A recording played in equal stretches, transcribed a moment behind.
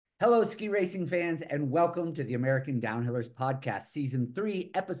Hello, ski racing fans, and welcome to the American Downhillers Podcast, Season 3,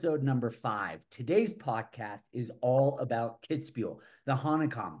 Episode number 5. Today's podcast is all about Kitzbuhel, the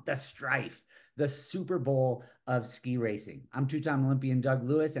Hahnenkamm, the Streif, the Super Bowl of ski racing. I'm two-time Olympian Doug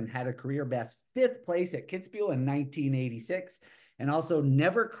Lewis and had a career best 5th place at Kitzbuhel in 1986, and also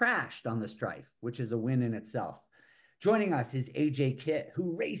never crashed on the Streif, which is a win in itself. Joining us is AJ Kitt,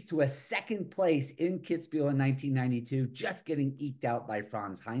 who raced to a 2nd place in Kitzbuhel in 1992, just getting eked out by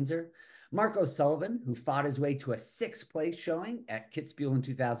Franz Heinzer. Marco Sullivan, who fought his way to a 6th place showing at Kitzbuhel in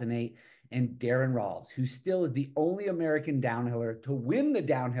 2008, and Daron Rahlves, who still is the only American downhiller to win the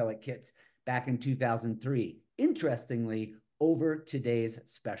downhill at Kitz back in 2003. Interestingly, over today's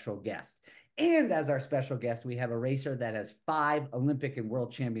special guest. And as our special guest, we have a racer that has 5 Olympic and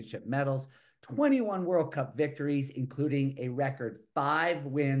World Championship medals, 21 World Cup victories, including a record 5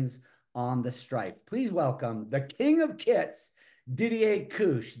 wins on the Streif. Please welcome the King of Kitz, Didier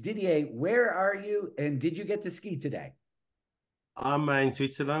Cuche. Didier, where are you, and did you get to ski today? I'm in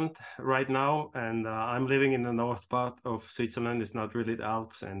Switzerland right now, and I'm living in the north part of Switzerland. It's not really the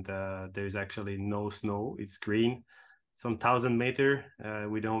Alps, and there's actually no snow. It's green, some 1,000 meter.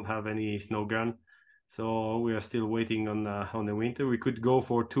 We don't have any snow gun. So we are still waiting on the winter. We could go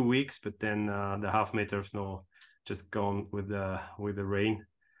for 2 weeks, but then the half-meter of snow just gone with the rain.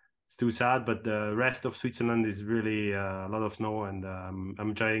 It's too sad, but the rest of Switzerland is really a lot of snow, and I'm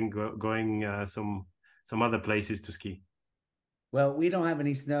enjoying going some other places to ski. Well, we don't have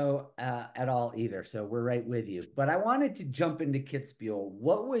any snow at all either, so we're right with you. But I wanted to jump into Kitzbühel.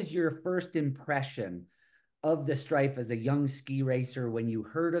 What was your first impression of the Streif as a young ski racer when you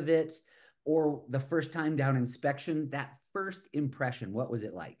heard of it? Or the first time down inspection, that first impression, what was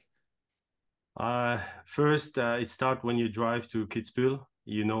it like? First, it starts when you drive to Kitzbühel.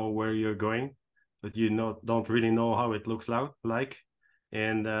 You know where you're going, but you don't really know how it looks like.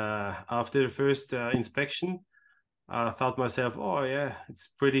 And after the first inspection, I thought myself, oh yeah, it's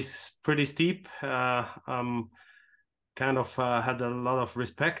pretty steep. Kind of had a lot of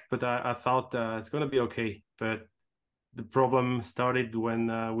respect, but I thought it's gonna be okay. But the problem started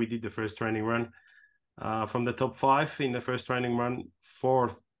when we did the first training run. From the top 5 in the first training run, 4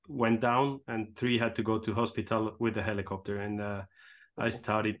 went down and 3 had to go to hospital with the helicopter. And I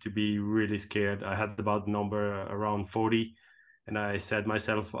started to be really scared. I had about number around 40. And I said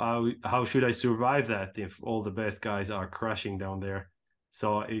myself, how should I survive that if all the best guys are crashing down there?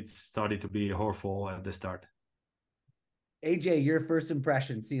 So it started to be horrible at the start. AJ, your first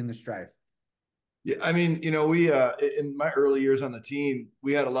impression seeing the Streif? Yeah, I mean, we in my early years on the team,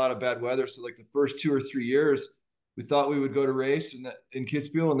 we had a lot of bad weather. So like the first 2 or 3 years, we thought we would go to race in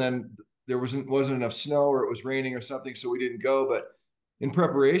Kitzbühel, and then there wasn't enough snow, or it was raining or something, so we didn't go. But in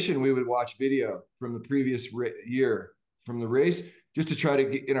preparation, we would watch video from the previous year from the race, just to try to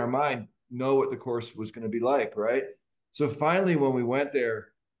get in our mind, know what the course was going to be like, right? So finally, when we went there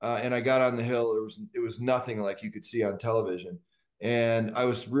and I got on the hill, it was nothing like you could see on television. And I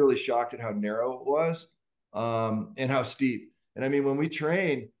was really shocked at how narrow it was and how steep. And I mean, when we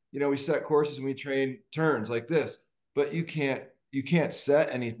train, we set courses and we train turns like this, but you can't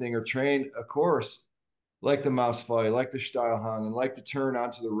set anything or train a course like the Mausfall, like the Steilhang, and like the turn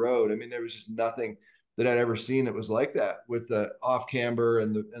onto the road. I mean, there was just nothing that I'd ever seen that was like that, with the off camber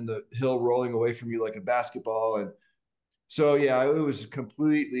and the hill rolling away from you like a basketball. And so, yeah, it was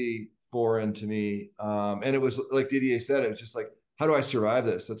completely foreign to me. And it was like Didier said, it was just like, how do I survive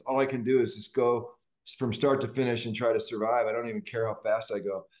this? That's all I can do, is just go from start to finish and try to survive. I don't even care how fast I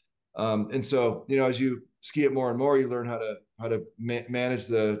go. And so, as you ski it more and more, you learn how to manage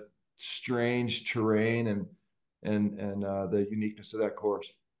the strange terrain and the uniqueness of that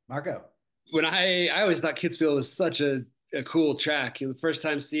course. Marco. When I always thought Kitzbühel was such a cool track. The first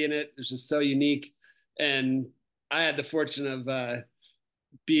time seeing it was just so unique. And I had the fortune of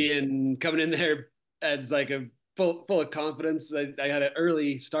coming in there as like a full of confidence. I had an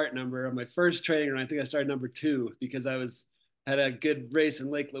early start number on my first training run. I think I started number 2 because I had a good race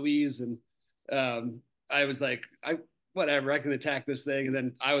in Lake Louise, and I was like, whatever, I can attack this thing. And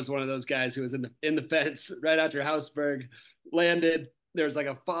then I was one of those guys who was in the fence right after Hausberg landed. There was like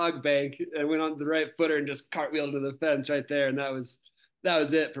a fog bank, and went on the right footer and just cartwheeled to the fence right there. And that was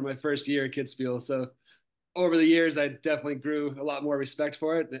it for my first year at Kitzbühel. So over the years, I definitely grew a lot more respect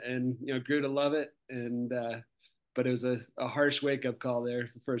for it, and grew to love it. And but it was a harsh wake up call there,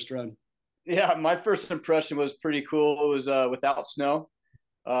 the first run. Yeah, my first impression was pretty cool. It was without snow.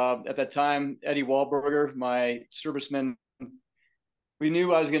 At that time, Eddie Wahlberger, my serviceman, we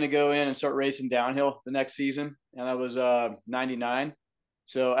knew I was going to go in and start racing downhill the next season, and that was 99.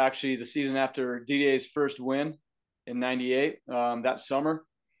 So actually the season after Didier's first win in 98, that summer.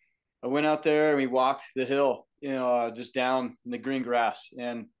 I went out there and we walked the hill, just down in the green grass.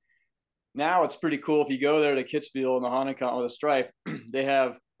 And now it's pretty cool. If you go there to Kitzbuhel in the Hahnenkamm with a Streif, they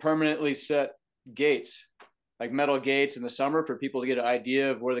have permanently set gates, like metal gates in the summer for people to get an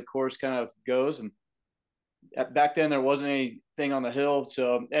idea of where the course kind of goes. And back then there wasn't anything on the hill.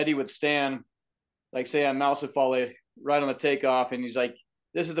 So Eddie would stand, like say on Mousefalle, right on the takeoff. And he's like,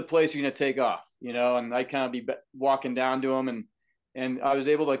 this is the place you're going to take off, and I'd kind of be walking down to him. And I was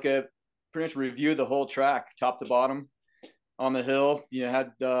able to pretty much review the whole track, top to bottom on the hill.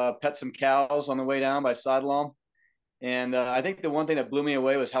 Had pet some cows on the way down by Sidelom. And I think the one thing that blew me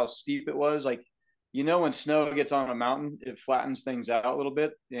away was how steep it was. Like, when snow gets on a mountain, it flattens things out a little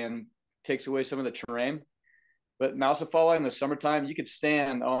bit and takes away some of the terrain. But Mousefalle in the summertime, you could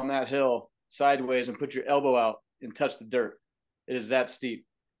stand on that hill sideways and put your elbow out and touch the dirt. It is that steep.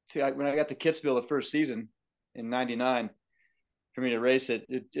 When I got to Kitzbuhel the first season in '99, for me to race it,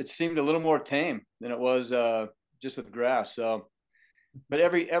 it seemed a little more tame than it was just with grass. So, but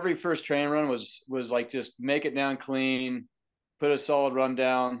every first training run was like, just make it down clean, put a solid run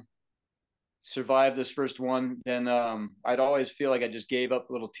down, survive this first one. Then I'd always feel like I just gave up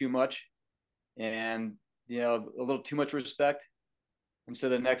a little too much, and a little too much respect. And so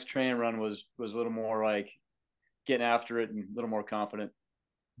the next training run was a little more like getting after it and a little more confident.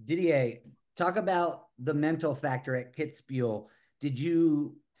 Didier, talk about the mental factor at Kitzbuhel. Did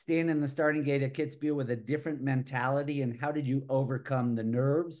you stand in the starting gate at Kitzbuhel with a different mentality, and how did you overcome the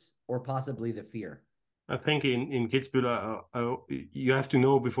nerves or possibly the fear? I think in Kitzbuhel, you have to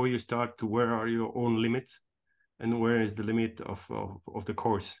know before you start to where are your own limits and where is the limit of the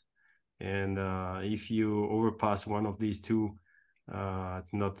course. And if you overpass one of these two,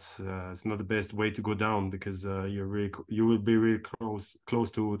 it's not the best way to go down, because you will be really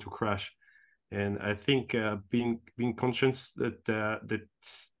close to crash. And I think being conscious that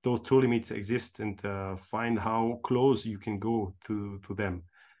those two limits exist, and find how close you can go to them,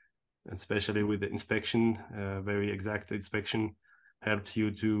 especially with the inspection, very exact inspection helps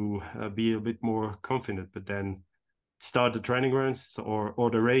you to be a bit more confident. But then start the training runs or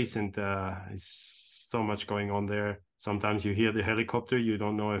the race, and it's so much going on there. Sometimes you hear the helicopter, you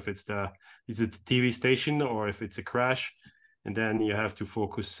don't know if it's the TV station or if it's a crash, and then you have to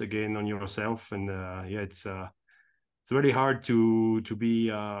focus again on yourself. And it's very hard to be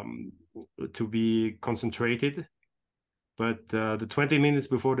concentrated. But the 20 minutes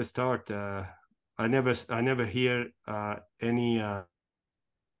before the start, I never hear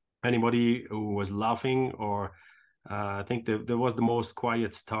anybody who was laughing, or I think there was the most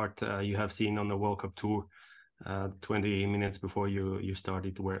quiet start you have seen on the World Cup Tour. 20 minutes before you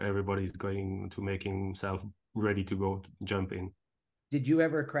started, where everybody's going to making himself ready to go to jump in. Did you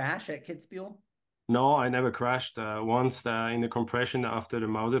ever crash at Kitzbuhel? No, I never crashed. Once in the compression after the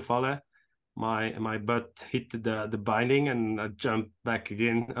Mausefalle, my butt hit the binding and I jumped back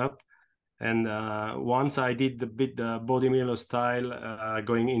again up. And once I did the Bodymilo style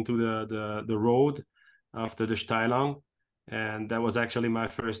going into the road after the Steilung, and that was actually my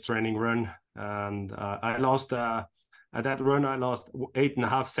first training run. And I lost at that run. I lost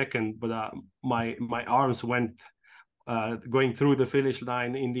 8.5 seconds, but my arms went going through the finish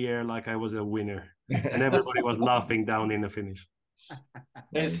line in the air like I was a winner, and everybody was laughing down in the finish.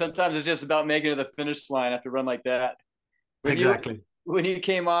 And sometimes it's just about making it to the finish line after a run like that. Exactly. When you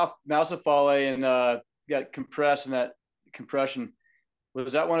came off Mousefalle and got compressed in that compression,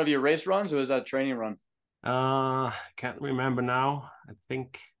 was that one of your race runs or was that a training run? Can't remember now. I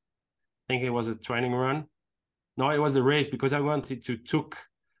think it was a training run. No, it was the race, because I wanted to Tuk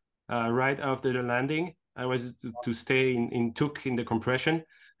right after the landing. I was to stay in Tuk in the compression,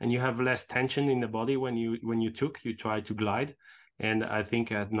 and you have less tension in the body when you Tuk. You try to glide, and I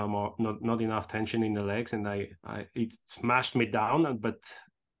think I had not enough tension in the legs, and it smashed me down. But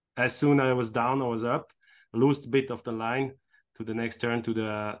as soon as I was down, I was up, lost a bit of the line to the next turn, to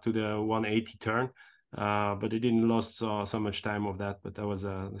the 180 turn. But it didn't lose so much time of that. But that was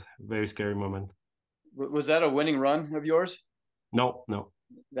a very scary moment. Was that a winning run of yours? No.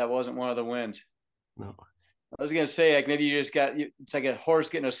 That wasn't one of the wins. No. I was gonna say, like, maybe you just it's like a horse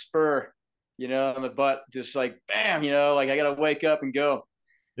getting a spur, on the butt, just like bam, like I gotta wake up and go.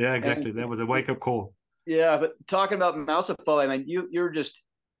 Yeah, exactly. That was a wake up call. Yeah, but talking about Mousefalle, I mean, you're just,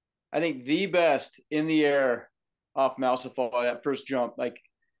 I think, the best in the air off Mousefalle, that first jump. Like,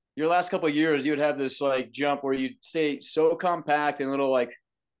 your last couple of years, you would have this like jump where you'd stay so compact and little, like,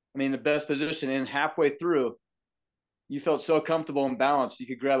 I mean, the best position, and halfway through, you felt so comfortable and balanced. You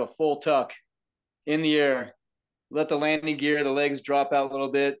could grab a full tuck in the air, let the landing gear, the legs drop out a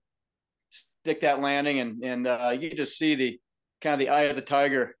little bit, stick that landing, and you could just see the kind of the eye of the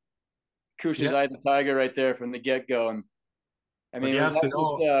tiger Cuche's eye the tiger right there from the get-go. And I mean,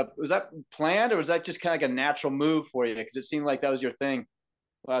 was that planned, or was that just kind of like a natural move for you? Because it seemed like that was your thing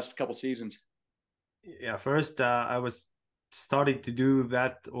last couple seasons. Yeah, first I was started to do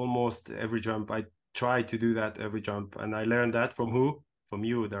that almost every jump. I tried to do that every jump, and I learned that from who? From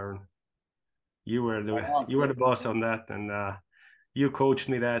you, Daron. You were the boss on that, and you coached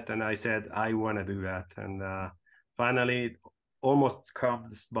me that, and I said I want to do that, and finally it almost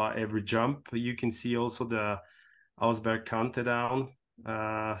comes by every jump. You can see also the Ausberg countdown.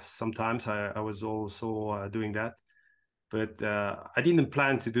 Sometimes I was also doing that, but I didn't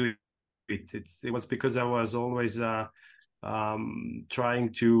plan to do it. It was because I was always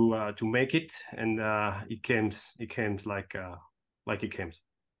trying to make it, and it came like it came.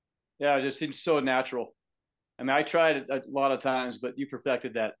 Yeah, it just seems so natural. I mean, I tried it a lot of times, but you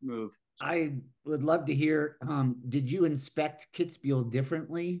perfected that move. I would love to hear, did you inspect Kitzbuhel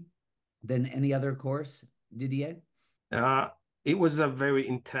differently than any other course, Didier? It was a very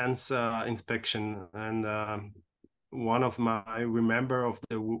intense inspection, and one of I remember of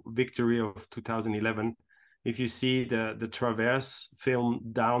the victory of 2011. If you see the traverse film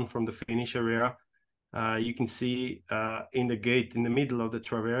down from the finish area, you can see in the gate in the middle of the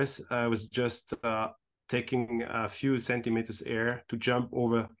traverse, I was just taking a few centimeters air to jump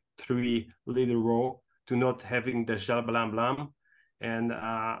over 3 little row to not having the jal blam blam. And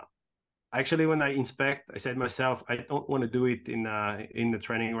actually, when I inspect, I said myself, I don't want to do it in the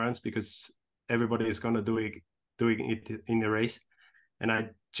training runs because everybody is going to doing it in the race. And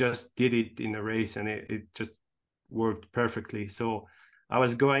I just did it in the race, and it just worked perfectly. So I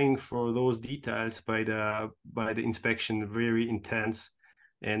was going for those details by the inspection, very intense.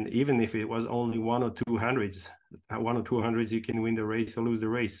 And even if it was only 1 or 2 hundreds, you can win the race or lose the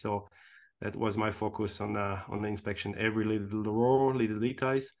race. So that was my focus on the inspection. Every little row, little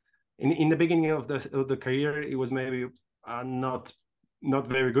details. In the beginning of the career, it was maybe not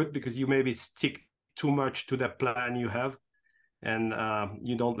very good because you maybe stick too much to the plan you have, and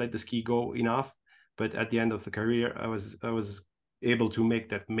you don't let the ski go enough. But at the end of the career, I was able to make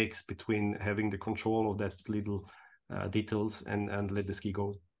that mix between having the control of that little details and let the ski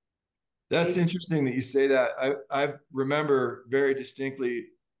go. That's interesting that you say that. I remember very distinctly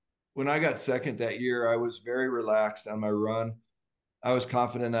when I got second that year, I was very relaxed on my run. I was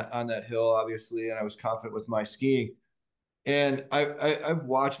confident on that hill, obviously, and I was confident with my skiing. And I've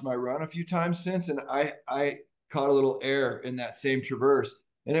watched my run a few times since, and I caught a little air in that same traverse.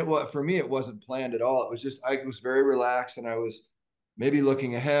 And for me, it wasn't planned at all. It was just, I was very relaxed, and I was maybe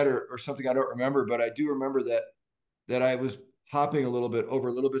looking ahead or something I don't remember, but I do remember that I was hopping a little bit over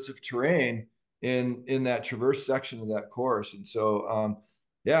little bits of terrain in that traverse section of that course. And so,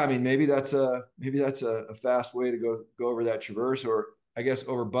 yeah, I mean, maybe that's a fast way to go over that traverse, or I guess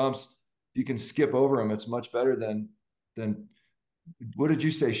over bumps. If you can skip over them, it's much better than what did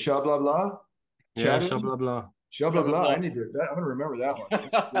you say? Sha blah blah. Yeah, sha blah blah. Sha blah blah. I'm gonna remember that one.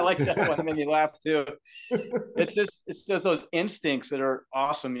 Cool. I like that one. It made me laugh too. It's just those instincts that are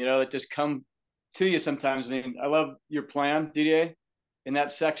awesome, that just come to you sometimes. I mean, I love your plan, Didier, in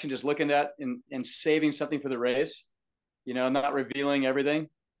that section, just looking at and saving something for the race, not revealing everything.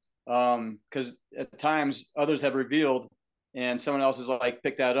 Because at times others have revealed and someone else has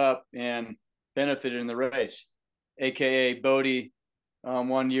picked that up and benefited in the race, aka Bodie,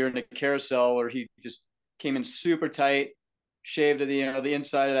 1 year in the carousel where he just came in super tight, shaved the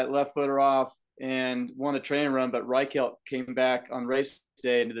inside of that left footer off and won the training run, but Reichelt came back on race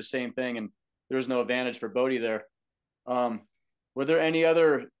day and did the same thing, and there was no advantage for Bodie there. Were there any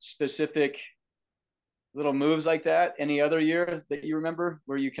other specific little moves like that any other year that you remember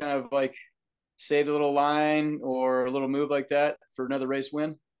where you kind of saved a little line or a little move like that for another race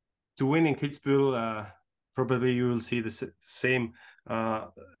win? To win in Kitzbuhel, probably you will see the same,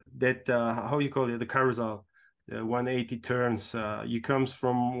 how you call it, the carousel, the 180 turns. You comes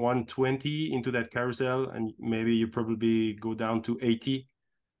from 120 into that carousel, and maybe you probably go down to 80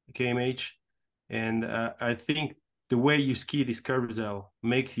 kmh. And I think the way you ski this carousel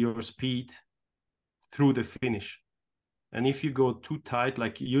makes your speed through the finish. And if you go too tight,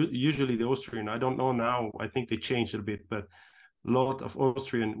 like usually the Austrian, I don't know now, I think they changed a bit, but a lot of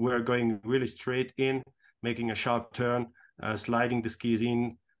Austrian were going really straight in, making a sharp turn, sliding the skis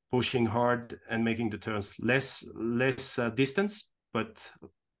in, pushing hard and making the turns less distance, but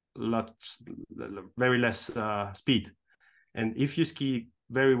very less speed. And if you ski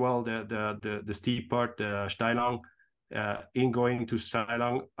very well the steep part, the Steilung, in going to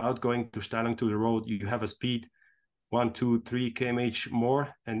Steilung, outgoing to Steilung to the road, you have a speed 1, 2, 3 kmh more,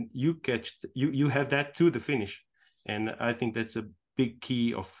 and you have that to the finish. And I think that's a big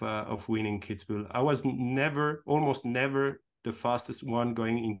key of winning Kitzbuhel. I was almost never the fastest one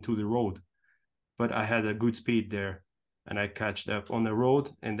going into the road, but I had a good speed there, and I catched up on the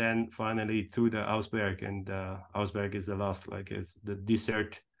road, and then finally through the Ausberg, and Ausberg is the last, like is the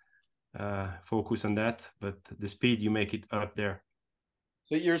dessert. Focus on that, but the speed, you make it up there.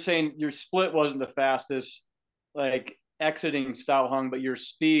 So you're saying your split wasn't the fastest, like exiting style hung, but your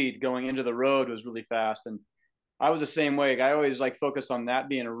speed going into the road was really fast. And I was the same way. I always like focused on that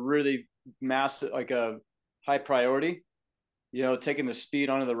being a really massive, like a high priority, you know, taking the speed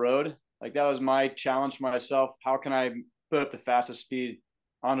onto the road. Like that was my challenge for myself. How can I put up the fastest speed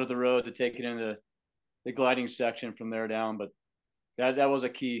onto the road to take it into the gliding section from there down? But that was a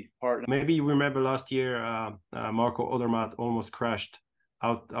key part. Maybe you remember last year, Marco Odermatt almost crashed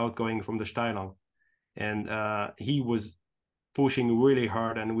outgoing from the Steinlang, and he was pushing really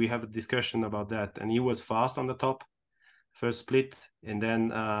hard, and we have a discussion about that. And he was fast on the top, first split, and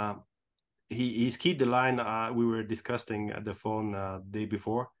then he skied the line. We were discussing at the phone day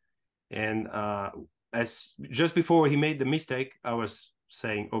before, and as just before he made the mistake, I was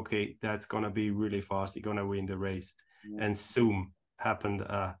saying, okay, that's gonna be really fast. He's gonna win the race, and zoom happened.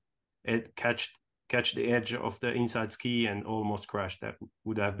 It catch the edge of the inside ski and almost crashed. That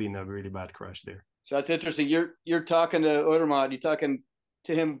would have been a really bad crash there. So that's interesting. You're talking to Odermatt. You talking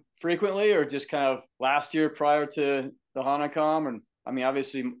to him frequently, or just kind of last year prior to the Hahnenkamm? And I mean,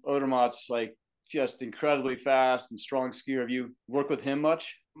 obviously Odermatt's like just incredibly fast and strong skier. Have you worked with him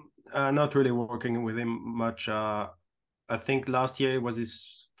much? Not really working with him much. I think last year was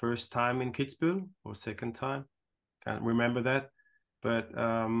his first time in Kitzbühel or second time. Can't remember that. But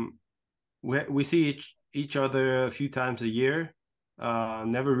we see each other a few times a year.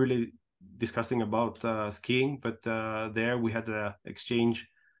 Never really discussing about skiing, but there we had an exchange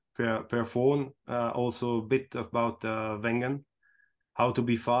per phone. Also a bit about Wengen, how to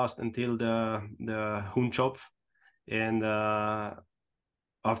be fast until the Hundschopf, and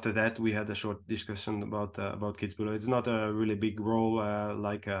after that we had a short discussion about Kitzbühel. It's not a really big role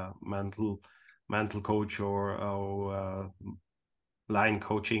like a mental coach or line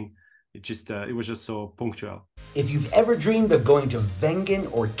coaching. It was just so punctual. If you've ever dreamed of going to Wengen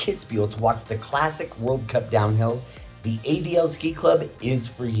or Kitzbühel to watch the classic World Cup downhills, the ADL Ski Club is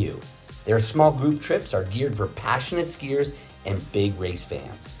for you. Their small group trips are geared for passionate skiers and big race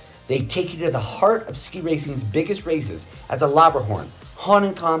fans. They take you to the heart of ski racing's biggest races at the Laberhorn,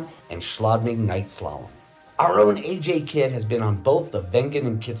 Hahnenkamm, and Schladming Night Slalom. Our own AJ Kidd has been on both the Wengen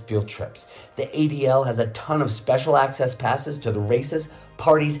and Kitzbühel trips. The ADL has a ton of special access passes to the races,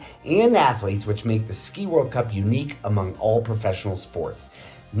 parties, and athletes, which make the Ski World Cup unique among all professional sports.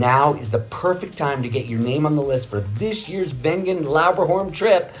 Now is the perfect time to get your name on the list for this year's Wengen Lauberhorn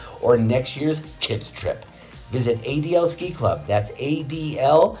trip or next year's Kitz trip. Visit ADL Ski Club, that's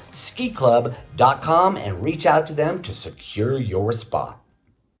adlskiclub.com, and reach out to them to secure your spot.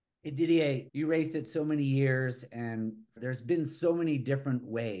 Hey Didier, you raced it so many years, and there's been so many different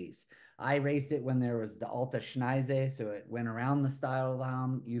ways. I raced it when there was the Alta Schneise, so it went around the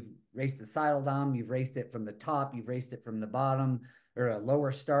Steildam. You've raced the Steildam, you've raced it from the top, you've raced it from the bottom, or a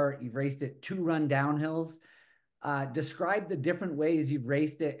lower start, you've raced it 2 run downhills. Describe the different ways you've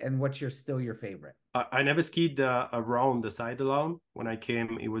raced it and what's still your favorite. I never skied around the Steildam. When I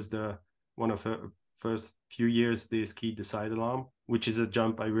came, it was one of the first few years they skied the Steildam, which is a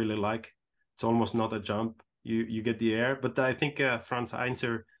jump I really like. It's almost not a jump. You get the air, but I think Franz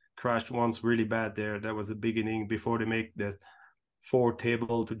Heinzer crashed once really bad there. That was the beginning before they make the 4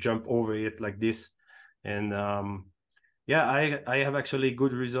 table to jump over it like this. And I have actually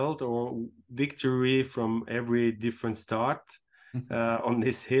good result or victory from every different start on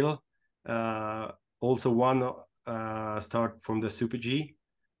this hill. Also one start from the Super G,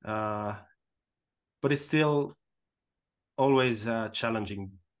 but it's still always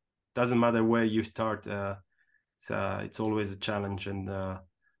challenging. Doesn't matter where you start. It's always a challenge, and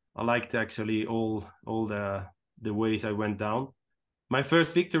I liked actually all the ways I went down. My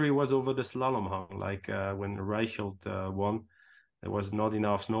first victory was over the slalom hang, like when Reichelt won. There was not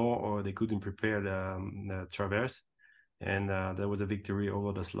enough snow, or they couldn't prepare the traverse, and there was a victory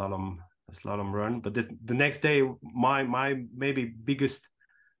over the slalom run. But the next day, my maybe biggest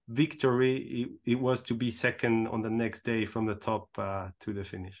victory it was to be second on the next day from the top to the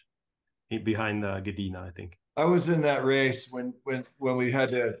finish, behind Gedina, I think. I was in that race when we had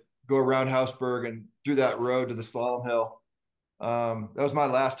to go around Hausberg and through that road to the slalom hill. That was my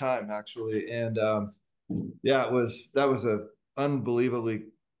last time actually, and that was a unbelievably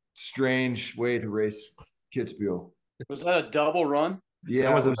strange way to race Kitzbühel. Was that a double run? Yeah,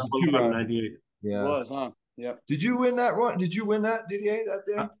 that was a double run. 98. Yeah, it was, huh? Yep. Did you win that one? Did you win that, Didier, that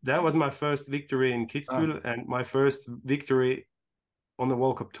day? That was my first victory in Kitzbuhel and my first victory on the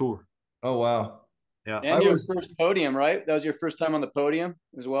World Cup tour. Oh, wow. Yeah. And your first podium, right? That was your first time on the podium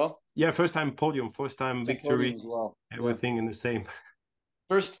as well? Yeah, first time podium, first time victory, as well. everything in the same.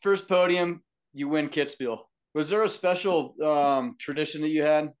 First podium, you win Kitzbühel. Was there a special tradition that you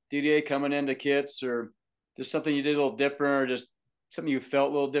had, Didier, coming into Kitz, or just something you did a little different, or just something you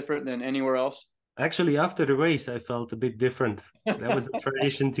felt a little different than anywhere else? Actually, after the race, I felt a bit different. That was a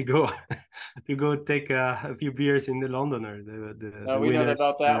tradition to go take a few beers in the Londoner. We know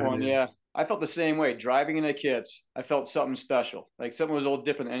about that one. Yeah, I felt the same way. Driving into Kitz, I felt something special. Like something was a little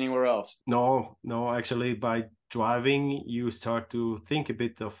different than anywhere else. No. Actually, by driving, you start to think a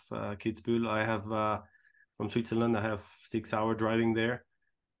bit of Kitzbühel. I have from Switzerland. I have 6 hour driving there,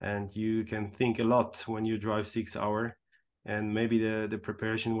 and you can think a lot when you drive 6 hour. And maybe the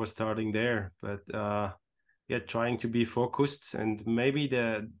preparation was starting there, but trying to be focused. And maybe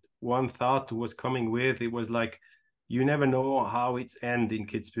the one thought was coming with it was like, you never know how it's end in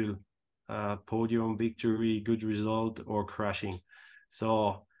Kitzbühel, podium, victory, good result, or crashing.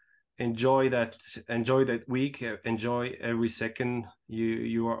 So enjoy that week, enjoy every second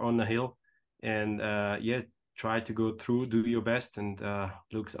you are on the hill, and try to go through, do your best, and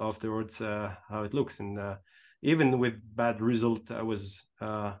looks afterwards how it looks. And even with bad result, I was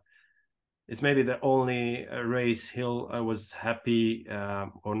it's maybe the only race hill I was happy,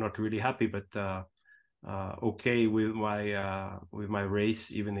 or not really happy, but okay with my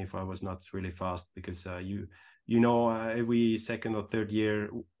race, even if I was not really fast, because every second or third year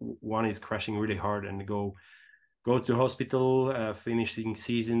one is crashing really hard and go to hospital, finishing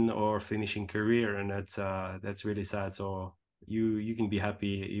season or finishing career, and that's really sad. So you can be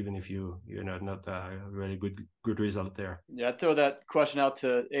happy even if you're not a really good result there. Yeah, I'd throw that question out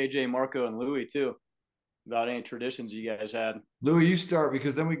to AJ, Marco, and Louis too, about any traditions you guys had. Louis, you start,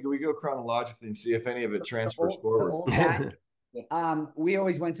 because then we go chronologically and see if any of it transfers forward. We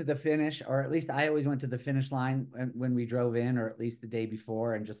always went to the finish, or at least I always went to the finish line when we drove in, or at least the day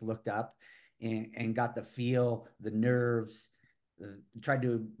before, and just looked up and got the feel, the nerves, tried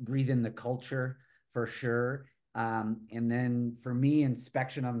to breathe in the culture for sure. And then for me,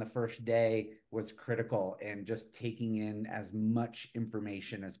 inspection on the first day was critical, and just taking in as much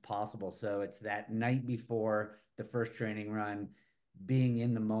information as possible. So it's that night before the first training run, being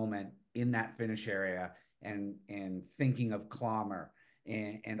in the moment in that finish area, and thinking of Klammer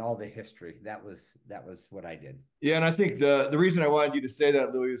and all the history. That was what I did. Yeah, and I think the reason I wanted you to say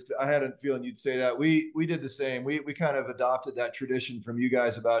that, Louis, is I had a feeling you'd say that. We did the same. We kind of adopted that tradition from you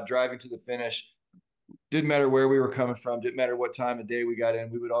guys about driving to the finish. Didn't matter where we were coming from, didn't matter what time of day we got in.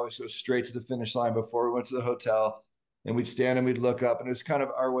 We would always go straight to the finish line before we went to the hotel, and we'd stand and we'd look up, and it was kind of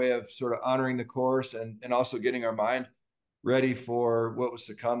our way of sort of honoring the course and also getting our mind ready for what was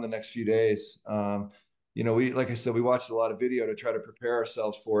to come the next few days. Like I said, we watched a lot of video to try to prepare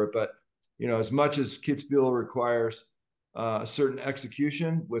ourselves for it, but as much as Kitzbühel requires a certain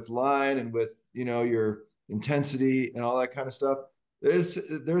execution with line and with your intensity and all that kind of stuff,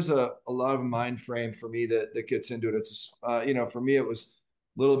 there's a lot of mind frame for me that gets into it. It's for me it was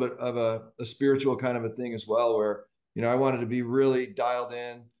a little bit of a spiritual kind of a thing as well, where I wanted to be really dialed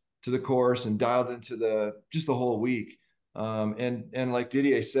in to the course and dialed into the whole week. And like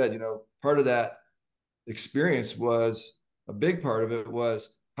Didier said, part of that experience was a big part of it was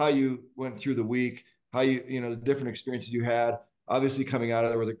how you went through the week, how the different experiences you had. Obviously, coming out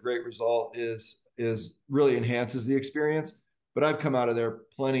of there with a great result is really enhances the experience. But I've come out of there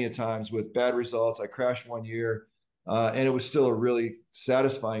plenty of times with bad results. I crashed one year, and it was still a really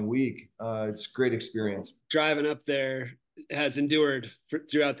satisfying week. It's a great experience. Driving up there has endured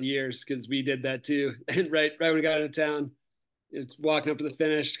throughout the years, because we did that too. And right when we got into town, it's walking up to the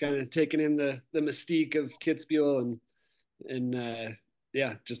finish, kind of taking in the mystique of Kitzbühel, and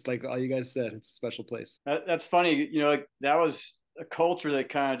just like all you guys said, it's a special place. That's funny. That was a culture that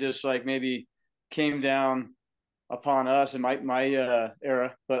kind of just like maybe came down upon us in my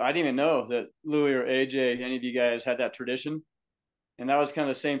era, but I didn't even know that Louis or AJ, any of you guys, had that tradition. And that was kind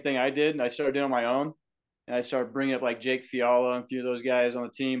of the same thing I did, and I started doing on my own, and I started bringing up like Jake Fiala and a few of those guys on the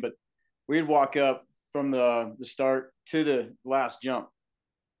team. But we'd walk up from the start to the last jump,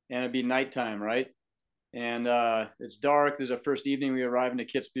 and it'd be nighttime, right? And it's dark. There's our first evening. We arrive into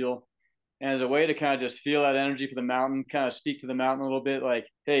Kitzbühel, and as a way to kind of just feel that energy for the mountain, kind of speak to the mountain a little bit, like,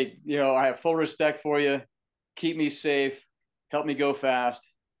 hey, I have full respect for you. Keep me safe, help me go fast,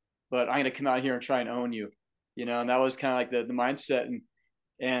 but I'm going to come out here and try and own you, and that was kind of like the mindset.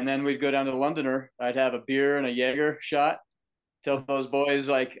 And then we'd go down to the Londoner. I'd have a beer and a Jaeger shot, tell those boys,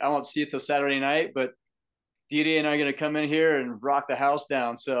 like, I won't see you till Saturday night, but Didier and I are going to come in here and rock the house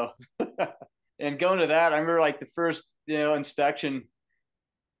down. So, and going to that, I remember like the first, inspection,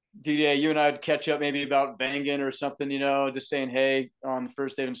 Didier, you and I would catch up maybe about Vangan or something, just saying, hey, on the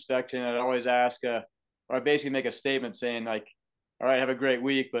first day of inspection, I'd always ask, or I basically make a statement saying like, all right, have a great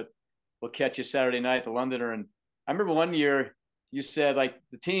week, but we'll catch you Saturday night at the Londoner. And I remember one year you said like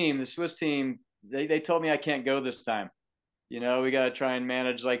the Swiss team, they told me I can't go this time. We got to try and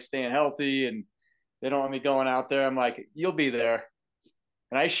manage like staying healthy, and they don't want me going out there. I'm like, you'll be there.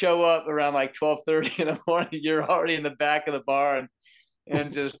 And I show up around like 12:30 in the morning. You're already in the back of the bar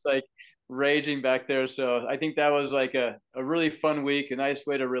and just like raging back there. So I think that was like a really fun week, a nice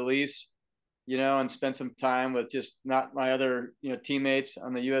way to release, and spend some time with just not my other, teammates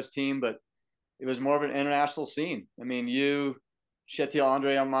on the U.S. team, but it was more of an international scene. I mean, you, Chetil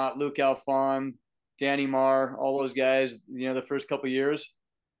Andre Amat, Luc Alphon, Danny Marr, all those guys, the first couple of years.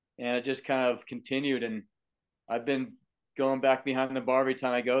 And it just kind of continued. And I've been going back behind the bar every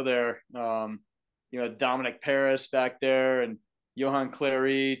time I go there. Dominic Paris back there and Johan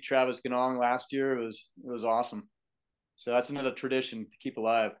Clary, Travis Ganong last year. It was awesome. So that's another tradition to keep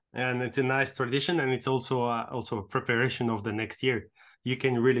alive. And it's a nice tradition, and it's also a preparation of the next year. You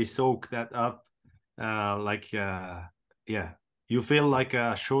can really soak that up. You feel like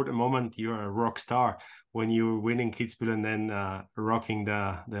a short moment you're a rock star when you're winning Kitzbuhel and then rocking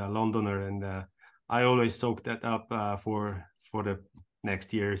the Londoner. And I always soak that up for the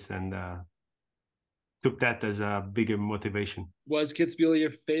next years, and took that as a bigger motivation. Was Kitzbuhel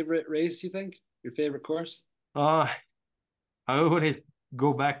your favorite race, you think? Your favorite course? I always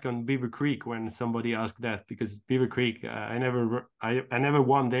go back on Beaver Creek when somebody asked that, because Beaver Creek, I never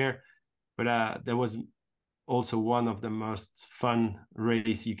won there, but that was also one of the most fun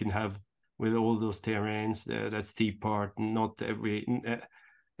race you can have with all those terrains, that steep part. Not every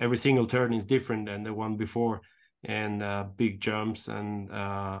single turn is different than the one before, and big jumps. And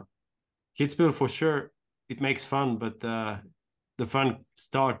Kitzbuhel for sure, it makes fun, but the fun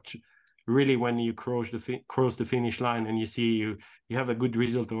starts really when you cross the finish line and you see you have a good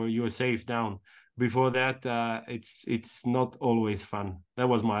result or you are safe down. Before that, it's not always fun. That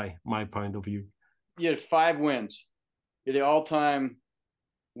was my point of view. You had 5 wins. You're the all-time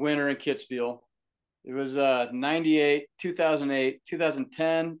winner in Kitzbuhel. It was 98, 2008,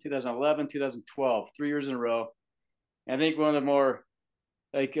 2010, 2011, 2012, 3 years in a row. And I think one of the more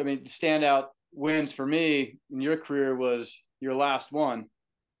standout wins for me in your career was your last one.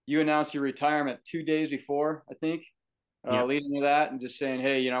 You announced your retirement 2 days before, I think, leading to that, and just saying,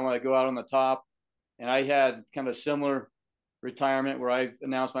 hey, I want to go out on the top. And I had kind of a similar retirement where I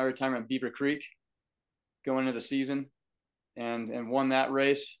announced my retirement at Beaver Creek going into the season, and won that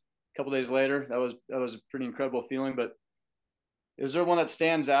race a couple days later. That was a pretty incredible feeling. But is there one that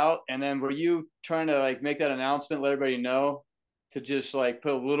stands out? And then were you trying to like make that announcement, let everybody know, to just like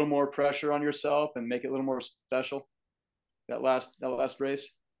put a little more pressure on yourself and make it a little more special, that last race?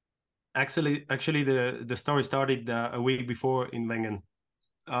 Actually, the story started a week before in Wengen.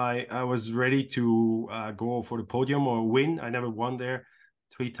 I was ready to go for the podium or win. I never won there,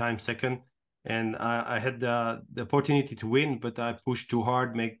 3 times second. And I had the opportunity to win, but I pushed too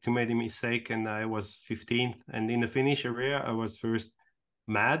hard, made a mistake, and I was 15th. And in the finish area, I was first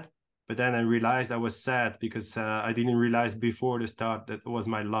mad, but then I realized I was sad because I didn't realize before the start that it was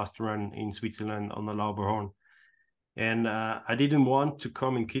my last run in Switzerland on the Lauberhorn. And I didn't want to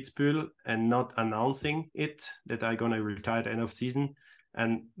come in Kitzbühel and not announcing it, that I'm going to retire at the end of season,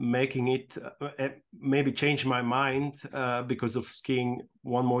 and making it maybe change my mind because of skiing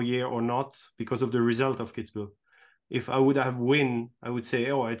one more year or not, because of the result of Kitzbühel. If I would have win, I would say,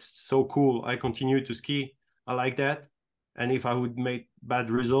 oh, it's so cool, I continue to ski, I like that. And if I would make bad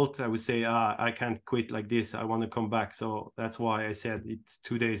result, I would say, I can't quit like this, I want to come back. So that's why I said it's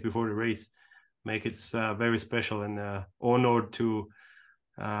 2 days before the race, make it very special, and honored to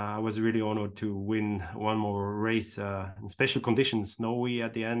I was really honored to win one more race in special conditions, snowy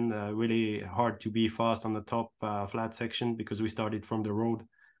at the end, really hard to be fast on the top flat section because we started from the road.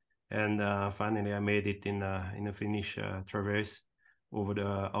 And finally I made it in a finish traverse over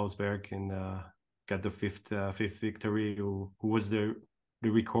the Ausberg, and got the fifth victory, who was the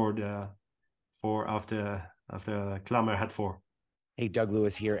record for after Klammer had 4. Hey, Doug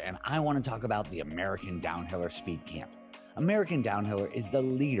Lewis here, and I want to talk about the American Downhiller Speed Camp. American Downhiller is the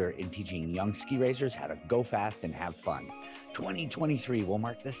leader in teaching young ski racers how to go fast and have fun. 2023 will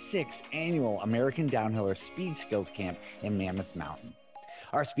mark the 6th annual American Downhiller Speed Skills Camp in Mammoth Mountain.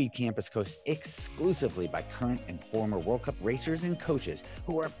 Our speed camp is coached exclusively by current and former World Cup racers and coaches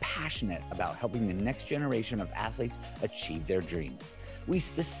who are passionate about helping the next generation of athletes achieve their dreams. We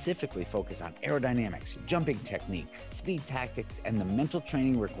specifically focus on aerodynamics, jumping technique, speed tactics, and the mental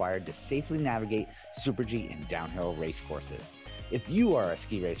training required to safely navigate Super G and downhill race courses. If you are a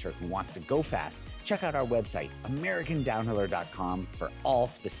ski racer who wants to go fast, check out our website, AmericanDownhiller.com, for all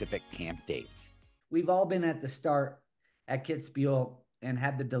specific camp dates. We've all been at the start at Kitzbuhel and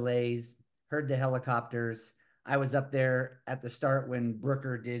had the delays, heard the helicopters. I was up there at the start when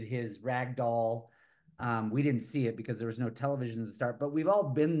Brooker did his ragdoll. We didn't see it because there was no television at the start, but we've all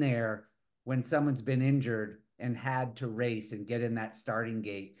been there when someone's been injured and had to race and get in that starting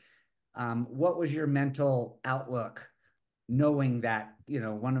gate. What was your mental outlook knowing that,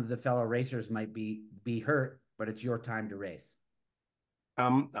 one of the fellow racers might be hurt, but it's your time to race?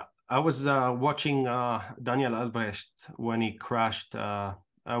 I was watching Daniel Albrecht when he crashed.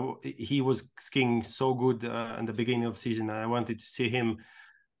 He was skiing so good in the beginning of the season, and I wanted to see him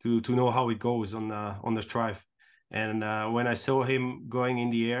to know how it goes on the Streif. And when I saw him going in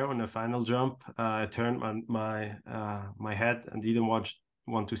the air on the final jump, I turned my head and didn't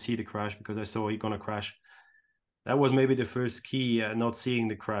want to see the crash because I saw he gonna crash. That was maybe the first key, not seeing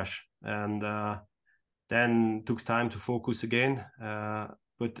the crash, and then took time to focus again.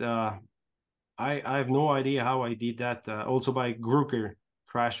 But I have no idea how I did that. Also, by Grucker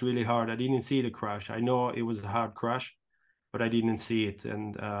crashed really hard. I didn't see the crash. I know it was a hard crash, but I didn't see it.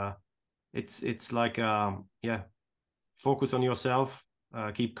 And it's like, focus on yourself,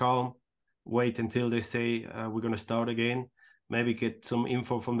 keep calm, wait until they say we're going to start again. Maybe get some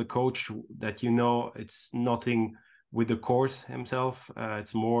info from the coach that it's nothing with the course himself.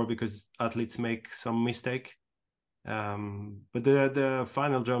 It's more because athletes make some mistake. But the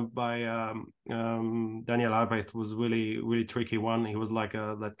final jump by Daniel Albrecht was really, really tricky one. He was like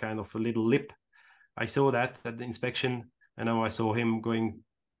that kind of a little lip. I saw that at the inspection, and now I saw him going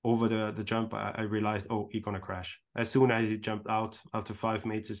over the jump. I realized, he's gonna crash. As soon as he jumped out after 5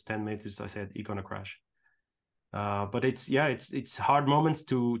 meters, 10 meters, I said he's gonna crash. But it's hard moments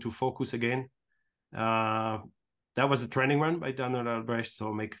to focus again. That was a training run by Daron Rahlves,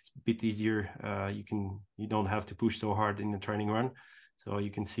 so make it a bit easier. You don't have to push so hard in the training run, so you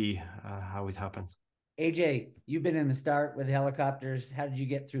can see how it happens. AJ, you've been in the start with helicopters. How did you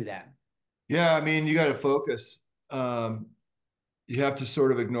get through that? Yeah, I mean, you got to focus. You have to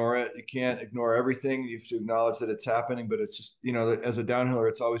sort of ignore it. You can't ignore everything. You have to acknowledge that it's happening, but it's just, as a downhiller,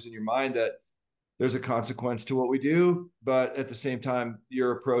 it's always in your mind that there's a consequence to what we do, but at the same time,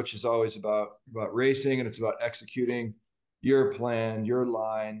 your approach is always about racing, and it's about executing your plan, your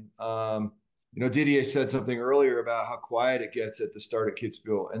line. Didier said something earlier about how quiet it gets at the start of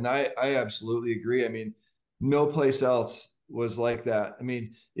Kitzbuhel, and I absolutely agree. I mean, no place else was like that. I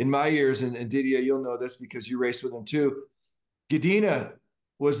mean, in my years, and Didier, you'll know this because you raced with him too, Gadina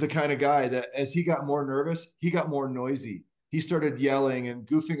was the kind of guy that as he got more nervous, he got more noisy. He started yelling and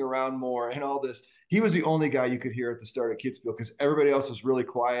goofing around more and all this. He was the only guy you could hear at the start of Kitzbuhel because everybody else was really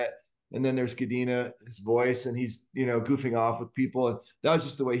quiet. And then there's Gadina, his voice, and he's, goofing off with people. And that was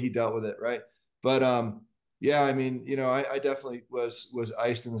just the way he dealt with it, right? But I mean, I definitely was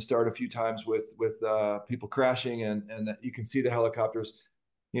iced in the start a few times with people crashing, and that you can see the helicopters,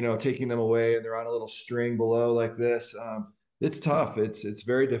 taking them away, and they're on a little string below like this. It's tough. It's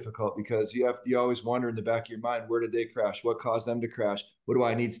very difficult because you always wonder in the back of your mind, where did they crash? What caused them to crash? What do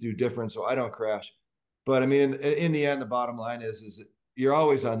I need to do different so I don't crash? But I mean, in the end, the bottom line is you're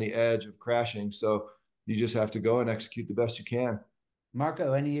always on the edge of crashing. So you just have to go and execute the best you can.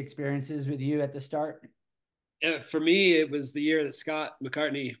 Marco, any experiences with you at the start? Yeah, for me, it was the year that Scott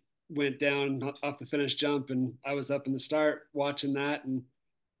McCartney went down off the finish jump, and I was up in the start watching that. And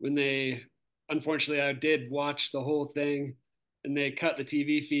when unfortunately, I did watch the whole thing, and they cut the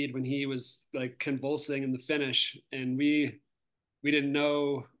TV feed when he was like convulsing in the finish, and we didn't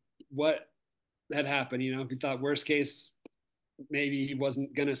know what had happened. We thought worst case, maybe he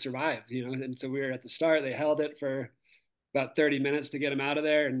wasn't going to survive, and so we were at the start. They held it for about 30 minutes to get him out of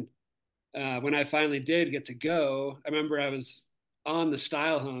there. And when I finally did get to go, I remember I was on the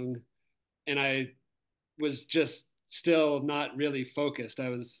style hung, and I was just still not really focused. I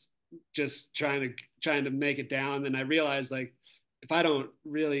was just trying to make it down. And I realized, like, if I don't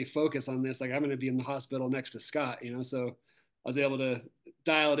really focus on this, like, I'm going to be in the hospital next to Scott, so I was able to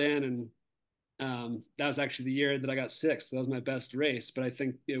dial it in. And that was actually the year that I got sixth. That was my best race. But I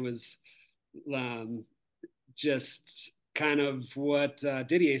think it was just kind of what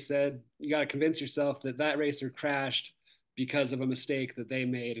Didier said. You got to convince yourself that racer crashed because of a mistake that they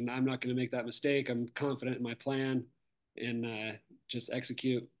made. And I'm not going to make that mistake. I'm confident in my plan, and just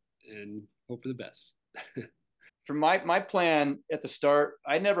execute and hope for the best. For my plan at the start,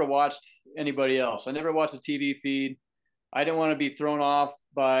 I never watched anybody else. I never watched the TV feed. I didn't want to be thrown off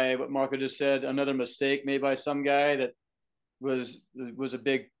by what Marco just said, another mistake made by some guy that was a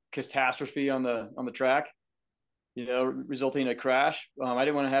big catastrophe on the track, resulting in a crash. I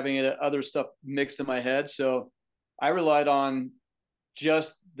didn't want to have any other stuff mixed in my head. So I relied on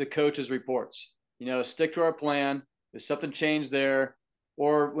just the coach's reports, stick to our plan. If something changed there,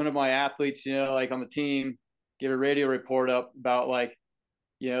 or one of my athletes, like on the team, give a radio report up about like,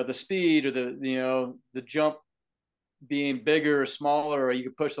 the speed or the jump being bigger or smaller, or you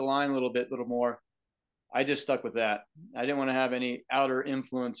could push the line a little more. I just stuck with that. I didn't want to have any outer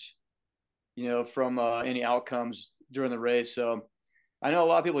influence, from any outcomes during the race. So I know a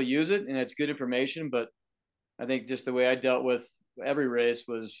lot of people use it and it's good information, but I think just the way I dealt with every race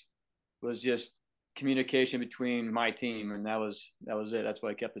was just communication between my team, and that was it. That's why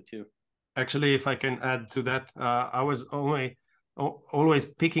I kept it too. Actually, if I can add to that, I was always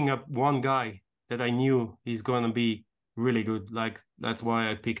picking up one guy that I knew he's going to be really good. Like that's why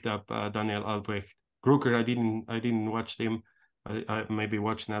I picked up Daniel Albrecht. Kruger, I didn't watch him. I maybe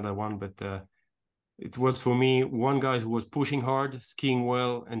watched another one, but it was for me one guy who was pushing hard, skiing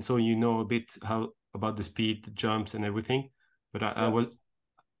well, and so a bit how about the speed, the jumps, and everything. But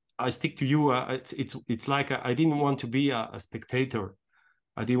I stick to you. It's like I didn't want to be a spectator.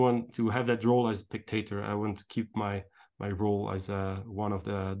 I didn't want to have that role as spectator. I want to keep my role as one of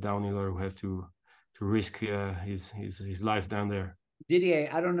the downhiller who have to risk his life down there. Didier,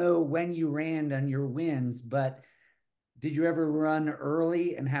 I don't know when you ran on your wins, but did you ever run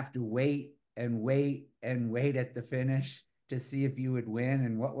early and have to wait at the finish to see if you would win?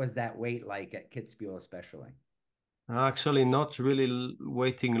 And what was that wait like at Kitzbuhel especially? Actually, not really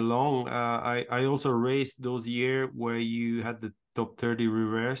waiting long. I also raced those years where you had the top 30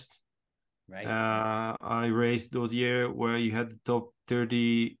 reversed. Right. I raced those years where you had the top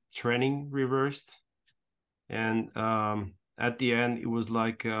 30 training reversed. And at the end, it was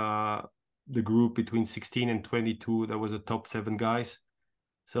like the group between 16 and 22. That was the top 7 guys.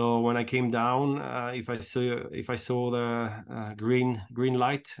 So when I came down, if I saw the green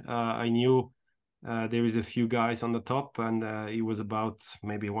light, I knew there is a few guys on the top, and it was about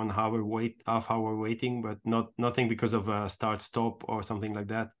maybe half hour waiting, but nothing because of a start stop or something like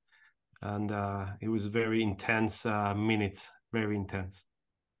that. And it was very intense minutes, very intense.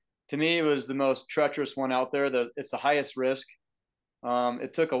 To me, it was the most treacherous one out there. It's the highest risk.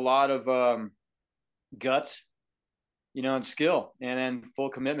 It took a lot of guts, and skill, and then full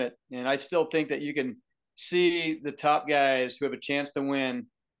commitment. And I still think that you can see the top guys who have a chance to win,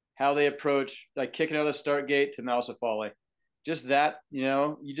 how they approach, like kicking out of the start gate to Mausefale. Just that,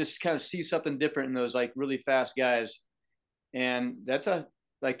 you just kind of see something different in those like really fast guys. And that's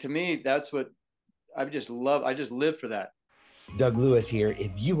to me, that's what I just love. I just live for that. Doug Lewis here.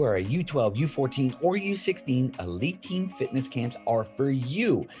 If you are a U12, U14, or U16, Elite Team fitness camps are for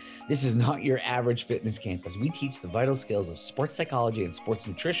you. This is not your average fitness camp, as we teach the vital skills of sports psychology and sports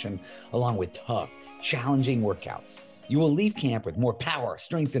nutrition, along with tough, challenging workouts. You will leave camp with more power,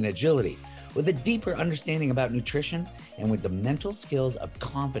 strength, and agility, with a deeper understanding about nutrition, and with the mental skills of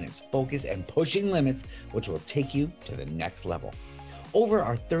confidence, focus, and pushing limits, which will take you to the next level. Over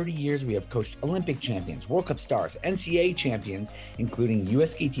our 30 years, we have coached Olympic champions, World Cup stars, NCAA champions, including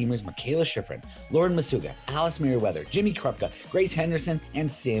U.S. ski teamers Michaela Schifrin, Lauren Masuga, Alice Merriweather, Jimmy Krupka, Grace Henderson,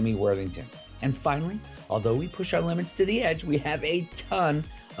 and Sammy Worthington. And finally, although we push our limits to the edge, we have a ton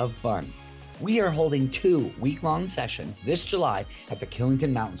of fun. We are holding 2 week-long sessions this July at the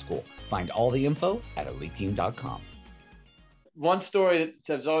Killington Mountain School. Find all the info at eliteteam.com. One story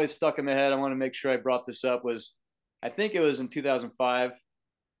that's always stuck in my head, I want to make sure I brought this up, was I think it was in 2005,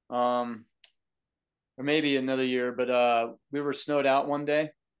 or maybe another year, but we were snowed out one day,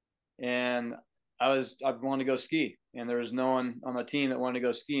 and I wanted to go ski, and there was no one on the team that wanted to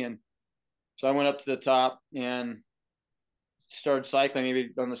go skiing. So I went up to the top and started cycling. Maybe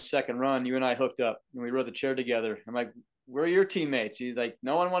on the second run, you and I hooked up, and we rode the chair together. I'm like, where are your teammates? He's like,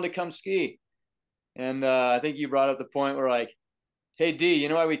 no one wanted to come ski. And I think you brought up the point where like, hey, D, you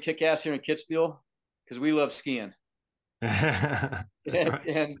know why we kick ass here in Kitzbuhel? Because we love skiing. That's right.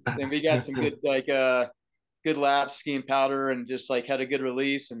 and we got some good good laps skiing powder, and just like had a good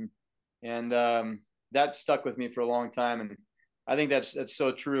release, and that stuck with me for a long time. And I think that's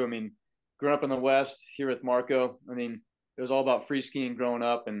so true. I mean, growing up in the West here with Marco, I mean, it was all about free skiing growing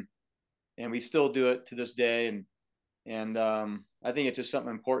up, and we still do it to this day. And I think it's just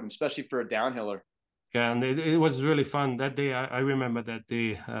something important, especially for a downhiller. Yeah, and it was really fun that day. I remember that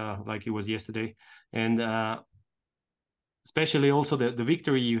day like it was yesterday, and especially also the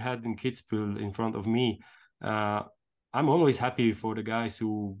victory you had in Kitzbühel in front of me. I'm always happy for the guys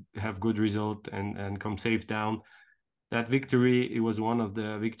who have good result and come safe down. that victory, it was one of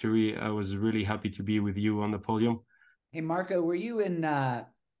the victory. I was really happy to be with you on the podium. Hey, Marco, were you in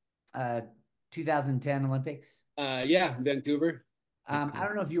 2010 Olympics? Yeah, Vancouver. Okay. I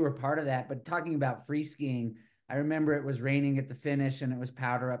don't know if you were part of that, but talking about free skiing, I remember it was raining at the finish and it was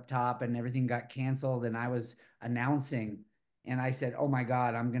powder up top and everything got canceled. And I was announcing and I said, oh my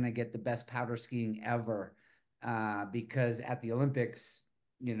God, I'm going to get the best powder skiing ever. Because at the Olympics,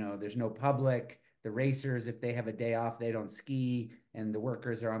 there's no public. The racers, if they have a day off, they don't ski and the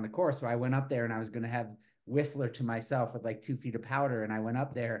workers are on the course. So I went up there and I was going to have Whistler to myself with like 2 feet of powder. And I went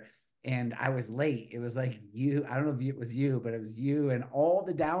up there and I was late. It was like you, I don't know if it was you, but it was you and all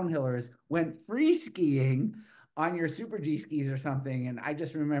the downhillers went free skiing on your Super G skis or something. And I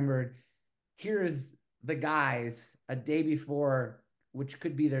just remembered, here's the guys a day before, which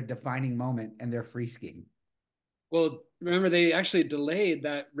could be their defining moment, and they're free skiing. Well, remember they actually delayed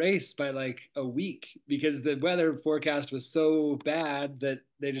that race by like a week because the weather forecast was so bad that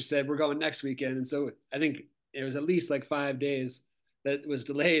they just said we're going next weekend. And so I think it was at least like 5 days that was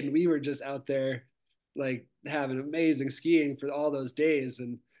delayed, and we were just out there like having amazing skiing for all those days.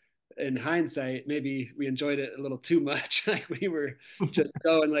 And in hindsight, maybe we enjoyed it a little too much. Like we were just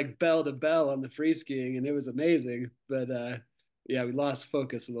going like bell to bell on the free skiing, and it was amazing. But yeah, we lost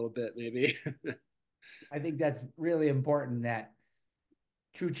focus a little bit, maybe. I think that's really important that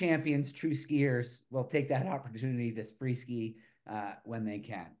true champions, true skiers will take that opportunity to free ski when they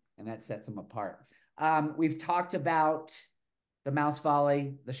can, and that sets them apart. We've talked about the Mouse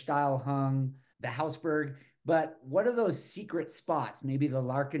Volley, the Steilhung, the Hausberg, but what are those secret spots? Maybe the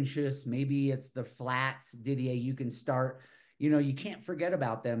Larkenschuss, maybe it's the flats. Didier, you can start. You can't forget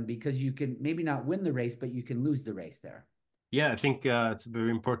about them because you can maybe not win the race, but you can lose the race there. Yeah, I think it's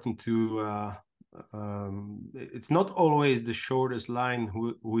very important to. It's not always the shortest line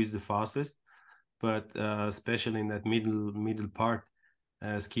who is the fastest, but especially in that middle part,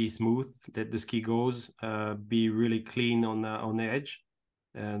 ski smooth, that the ski goes, be really clean on the edge,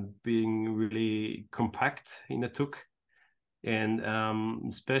 and being really compact in the tuk, and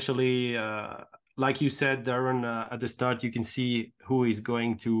especially like you said, Daron, at the start you can see who is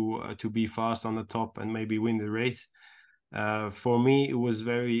going to be fast on the top and maybe win the race. For me, it was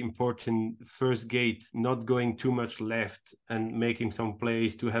very important first gate, not going too much left and making some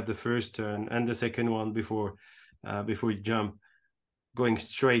place to have the first turn and the second one before you jump. Going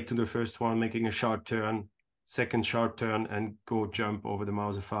straight to the first one, making a short turn, second short turn, and go jump over the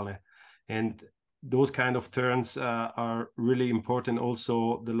Mauserfalle. And those kind of turns are really important.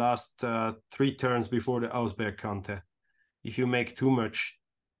 Also, the last 3 turns before the Ausbergkante. If you make too much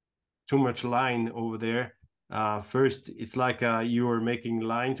line over there, first, it's like you are making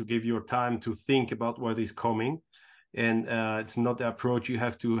line to give your time to think about what is coming. And it's not the approach you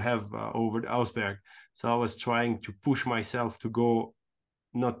have to have over the Ausberg. So I was trying to push myself to go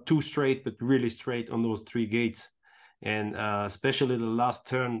not too straight, but really straight on those 3 gates. And especially the last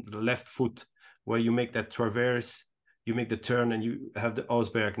turn, the left foot, where you make that traverse, you make the turn and you have the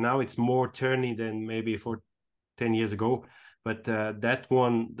Ausberg. Now it's more turny than maybe for 10 years ago. But that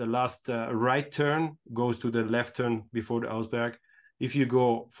one, the last right turn goes to the left turn before the Ausberg. If you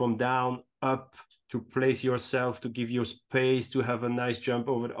go from down up to place yourself, to give you space, to have a nice jump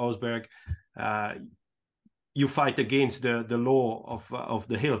over the Ausberg, you fight against the law of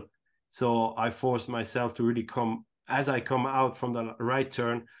the hill. So I forced myself to really as I come out from the right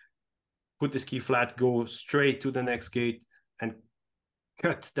turn, put the ski flat, go straight to the next gate and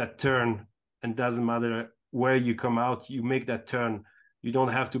cut that turn. And doesn't matter where you come out, you make that turn. You don't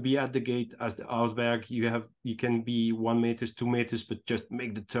have to be at the gate as the Ausberg. You can be 1 meter, 2 meters, but just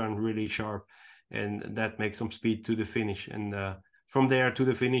make the turn really sharp, and that makes some speed to the finish. And from there to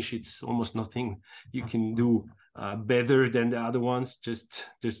the finish, it's almost nothing you can do better than the other ones. Just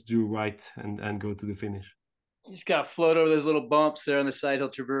do right and go to the finish. You just got to float over those little bumps there on the side hill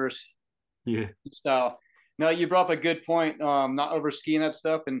traverse. Yeah. Style. No, you brought up a good point. Not over skiing that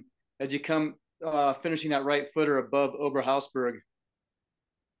stuff, and as you come finishing that right footer above Oberhausberg,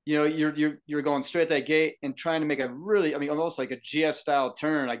 you're going straight at that gate and trying to make a really, almost like a GS style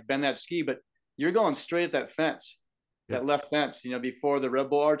turn, like bend that ski, but you're going straight at that fence, that left fence, before the Red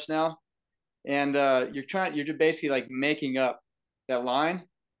Bull arch now. And you're basically like making up that line.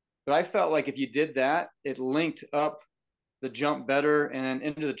 But I felt like if you did that, it linked up the jump better and then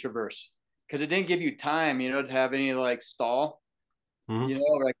into the traverse, because it didn't give you time, to have any like stall.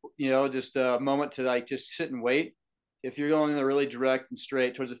 Just a moment to like just sit and wait. If you're going in the really direct and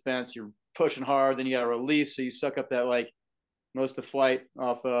straight towards the fence, you're pushing hard, then you got to release, so you suck up that like most of the flight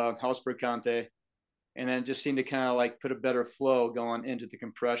off Hausbergkante, and then just seem to kind of like put a better flow going into the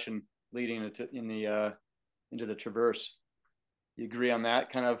compression leading into in the into the traverse. You agree on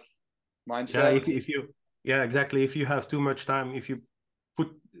that kind of mindset? Yeah, exactly. If you have too much time, if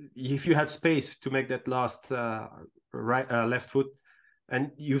you have space to make that last left foot,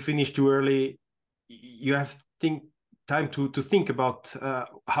 and you finish too early, you have time to think about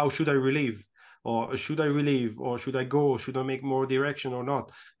how should I relieve, or should I go, should I make more direction or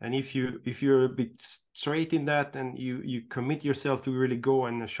not. And if you're a bit straight in that, and you commit yourself to really go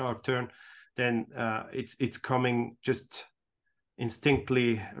in a sharp turn, then it's coming just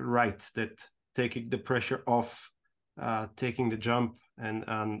instinctively right, that taking the pressure off, taking the jump,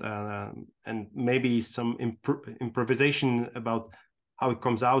 and maybe some improvisation about how it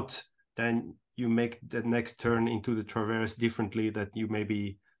comes out, then you make the next turn into the traverse differently that you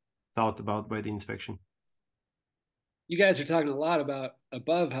maybe thought about by the inspection. You guys are talking a lot about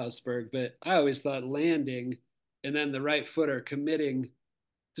above Hausberg, but I always thought landing and then the right footer committing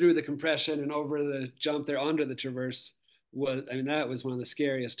through the compression and over the jump there onto the traverse that was one of the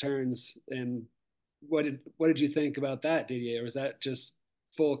scariest turns. And what did you think about that, Didier? Or was that just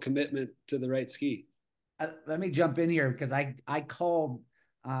full commitment to the right ski? Let me jump in here, because I called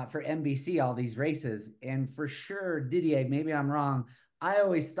for NBC all these races, and for sure, Didier, maybe I'm wrong, I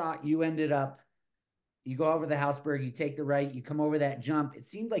always thought you go over the Hausberg, you take the right, you come over that jump. It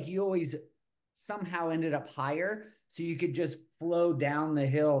seemed like you always somehow ended up higher, so you could just flow down the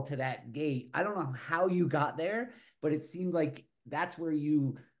hill to that gate. I don't know how you got there, but it seemed like that's where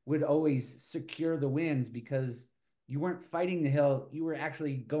you would always secure the wins, because you weren't fighting the hill, you were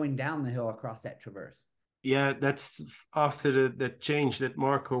actually going down the hill across that traverse. Yeah, that's after the change that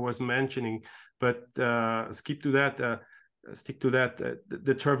Marco was mentioning. But stick to that.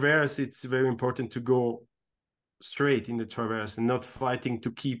 The traverse, it's very important to go straight in the traverse and not fighting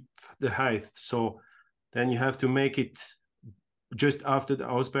to keep the height. So then you have to make it just after the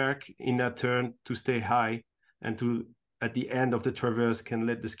Ausberg in that turn to stay high, and to at the end of the traverse can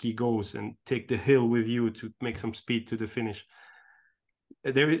let the ski goes and take the hill with you to make some speed to the finish.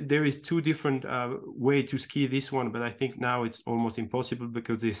 There is two different way to ski this one, but I think now it's almost impossible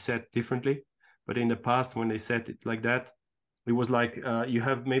because they set differently. But in the past, when they set it like that, it was like you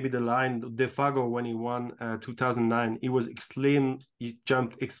have maybe the line De Fago when he won 2009. He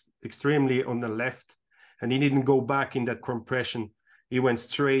jumped extremely on the left, and he didn't go back in that compression. He went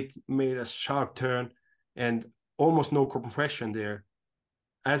straight, made a sharp turn, and almost no compression there.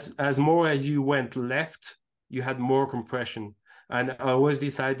 As more as you went left, you had more compression. And I always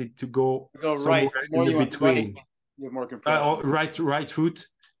decided to go somewhere in the between. You have more compression. Right foot.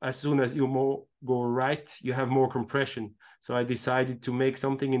 As soon as you go right, you have more compression. So I decided to make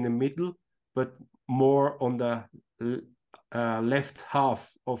something in the middle, but more on the left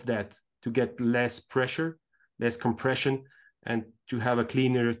half of that, to get less pressure, less compression, and to have a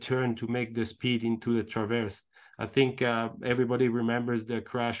cleaner turn to make the speed into the traverse. I think everybody remembers the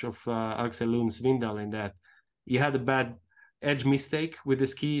crash of Axel Lund Svindal in that. He had a bad edge mistake with the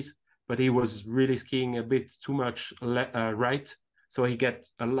skis, but he was really skiing a bit too much right, so he get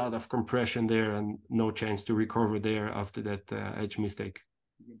a lot of compression there and no chance to recover there after that edge mistake.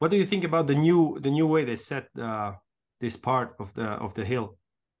 What do you think about the new way they set this part of the hill?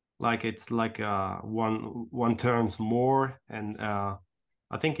 Like it's like one turns more, and I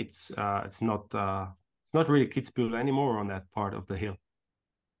think it's not really Kitzbuhel anymore on that part of the hill.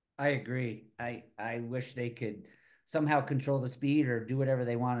 I agree. I wish they could somehow control the speed or do whatever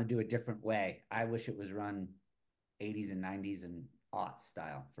they want to do a different way. I wish it was run 80s and 90s and aughts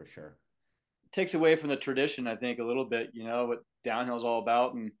style for sure. It takes away from the tradition, I think, a little bit, what downhill is all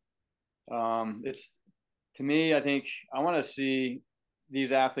about. And it's, to me, I think I want to see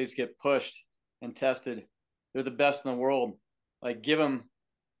these athletes get pushed and tested. They're the best in the world. Like give them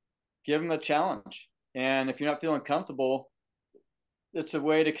a challenge. And if you're not feeling comfortable, it's a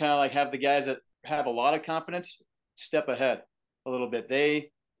way to kind of like have the guys that have a lot of confidence step ahead a little bit.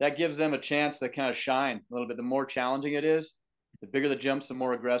 That gives them a chance to kind of shine a little bit. The more challenging it is, the bigger the jumps, the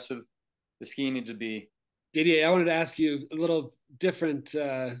more aggressive the skiing needs to be. Didier, I wanted to ask you a little different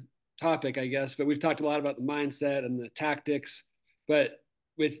topic, I guess, but we've talked a lot about the mindset and the tactics, but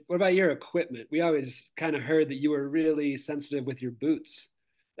what about your equipment? We always kind of heard that you were really sensitive with your boots,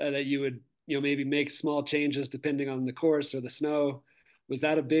 that you would, maybe make small changes depending on the course or the snow. Was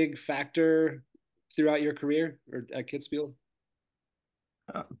that a big factor throughout your career or at Kitzbuhel?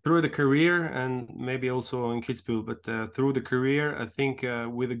 Through the career and maybe also in Kitzbuhel, but through the career, I think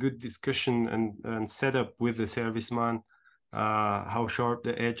with a good discussion and setup with the serviceman, how sharp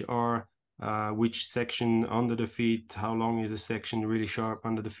the edge are, which section under the feet, how long is a section really sharp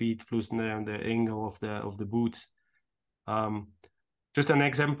under the feet, plus the angle of the boots. Just an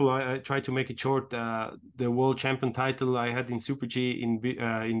example, I try to make it short. The world champion title I had in Super G in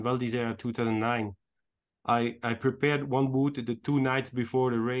Val d'Isère 2009. I prepared one boot the 2 nights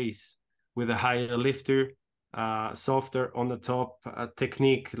before the race with a higher lifter, softer on the top,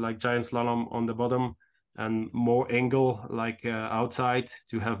 technique like giant slalom on the bottom, and more angle like outside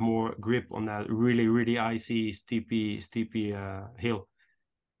to have more grip on that really, really icy, steepy hill.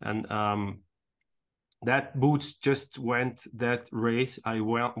 And that boots just went that race. I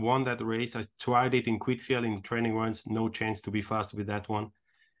won that race. I tried it in Kitzbuhel in training runs. No chance to be fast with that one.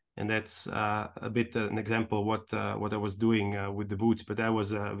 And that's a bit an example of what I was doing with the boots. But that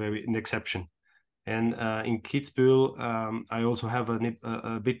was an exception. And in Kitzbuhel, I also have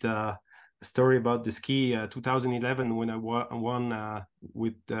a bit story about the ski. 2011, when I won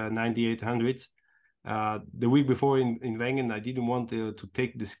with 9800s. The week before in Wengen, I didn't want to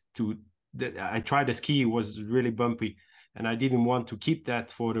take this I tried the ski, it was really bumpy, and I didn't want to keep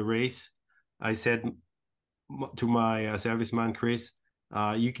that for the race. I said to my serviceman Chris,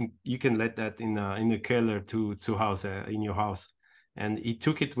 you can let that in the keller to house in your house, and he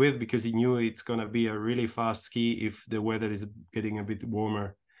took it with because he knew it's gonna be a really fast ski if the weather is getting a bit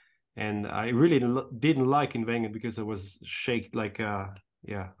warmer. And I really didn't like in Wengen because I was shaked like I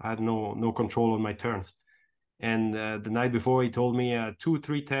had no control on my turns. And the night before, he told me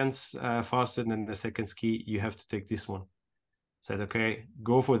 2-3 tenths faster than the second ski. You have to take this one. I said, okay,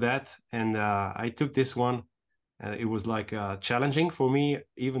 go for that. And I took this one. It was like challenging for me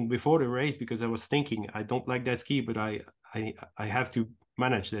even before the race because I was thinking I don't like that ski, but I have to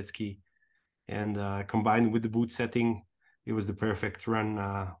manage that ski. And combined with the boot setting, it was the perfect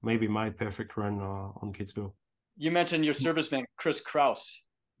run. Maybe my perfect run on Kitzbuhel. You mentioned your serviceman, Chris Kraus.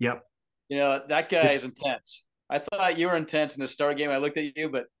 Yep. You know, that guy is intense. I thought you were intense in the start game. I looked at you,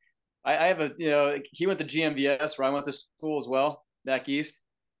 but I have he went to GMVS where I went to school as well, back east.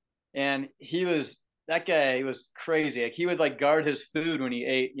 And he was crazy. Like he would like guard his food when he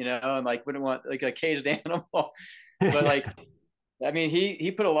ate, and like wouldn't want like a caged animal. But like, I mean,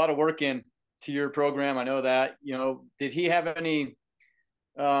 he put a lot of work in to your program. I know that, did he have any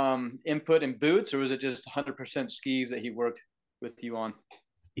input in boots, or was it just 100% skis that he worked with you on?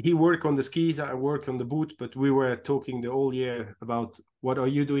 He worked on the skis, I worked on the boot, but we were talking the whole year about what are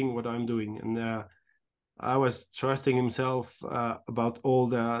you doing, what I'm doing. And I was trusting himself about all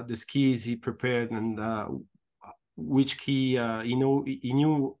the skis he prepared and which key, he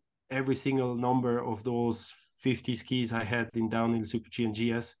knew every single number of those 50 skis I had in downhill Super G and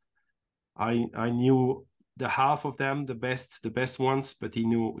GS. I knew the half of them, the best ones, but he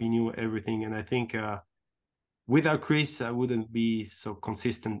knew everything. And I think without Chris, I wouldn't be so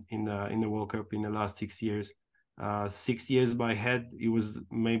consistent in the World Cup in the last 6 years. 6 years by head, it was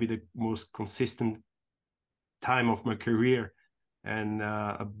maybe the most consistent time of my career, and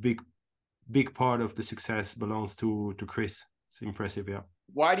a big part of the success belongs to Chris. It's impressive, yeah.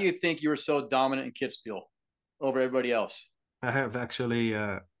 Why do you think you were so dominant in Kitzbuhel over everybody else? I have actually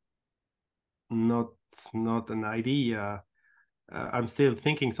not an idea. I'm still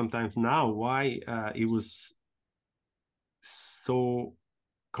thinking sometimes now why it was so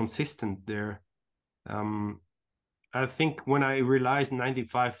consistent there. I think when I realized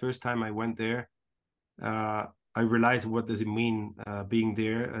 95 first time I went there, I realized what does it mean being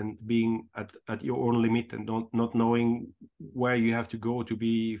there and being at your own limit and not knowing where you have to go to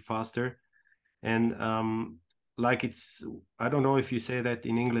be faster. And like it's, I don't know if you say that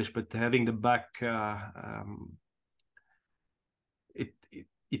in English, but having the back,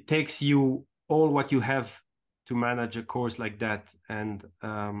 it takes you all what you have to manage a course like that. And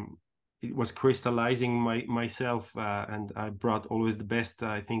it was crystallizing myself, and I brought always the best,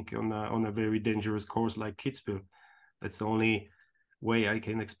 I think, on a very dangerous course like Kitzbuhel. That's the only way I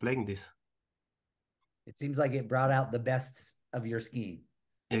can explain this. It seems like it brought out the best of your skiing.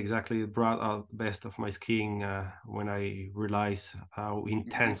 Exactly, it brought out the best of my skiing when I realized how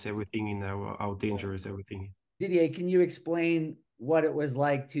intense everything is, how dangerous everything is. Didier, can you explain what it was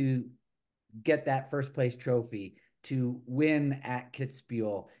like to get that first place trophy, to win at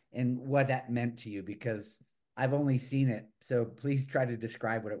Kitzbuhel, and what that meant to you? Because I've only seen it, so please try to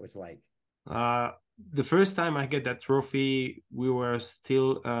describe what it was like. The first time I get that trophy, we were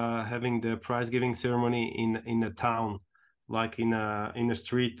still having the prize giving ceremony in the town, like in a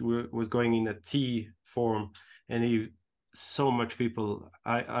street. Was going in a T form, and so much people.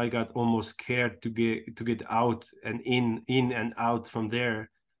 I got almost scared to get out and in and out from there,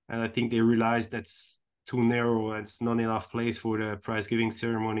 and I think they realized that's too narrow and it's not enough place for the prize giving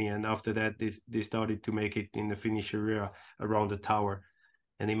ceremony. And after that, they started to make it in the finish area around the tower.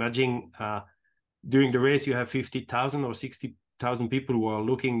 And imagine during the race you have 50,000 or 60 25,000 people who are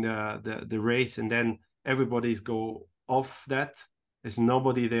looking the race, and then everybody's go off that. There's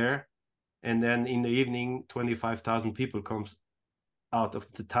nobody there. And then in the evening, 25,000 people comes out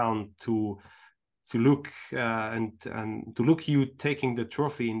of the town to look and to look you taking the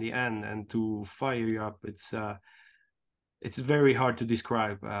trophy in the end and to fire you up. It's very hard to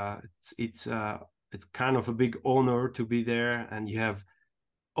describe. It's kind of a big honor to be there, and you have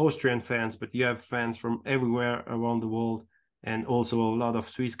Austrian fans, but you have fans from everywhere around the world, and also a lot of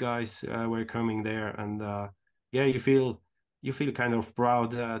Swiss guys were coming there, and yeah, you feel kind of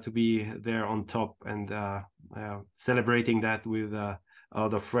proud to be there on top and celebrating that with a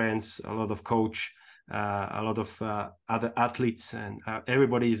lot of friends, a lot of coach, a lot of other athletes, and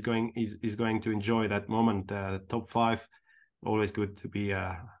everybody is going to enjoy that moment. Top 5, always good to be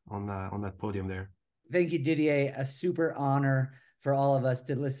on that podium there. Thank you, Didier. A super honor for all of us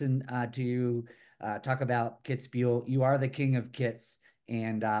to listen to you talk about Kitzbuhel. You are the King of Kitz,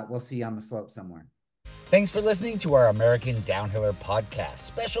 and we'll see you on the slope somewhere. Thanks for listening to our American Downhiller podcast.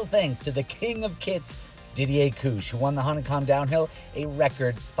 Special thanks to the King of Kitz, Didier Cuche, who won the Hahnenkamm Downhill a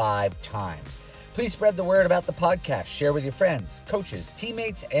record 5 times. Please spread the word about the podcast. Share with your friends, coaches,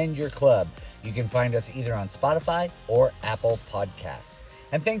 teammates, and your club. You can find us either on Spotify or Apple Podcasts.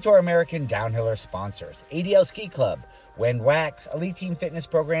 And thanks to our American Downhiller sponsors, ADL Ski Club, Wind Wax, Elite Team Fitness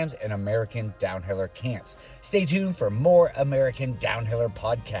Programs, and American Downhiller Camps. Stay tuned for more American Downhiller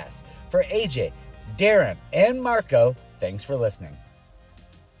podcasts. For AJ, Daron, and Marco, thanks for listening.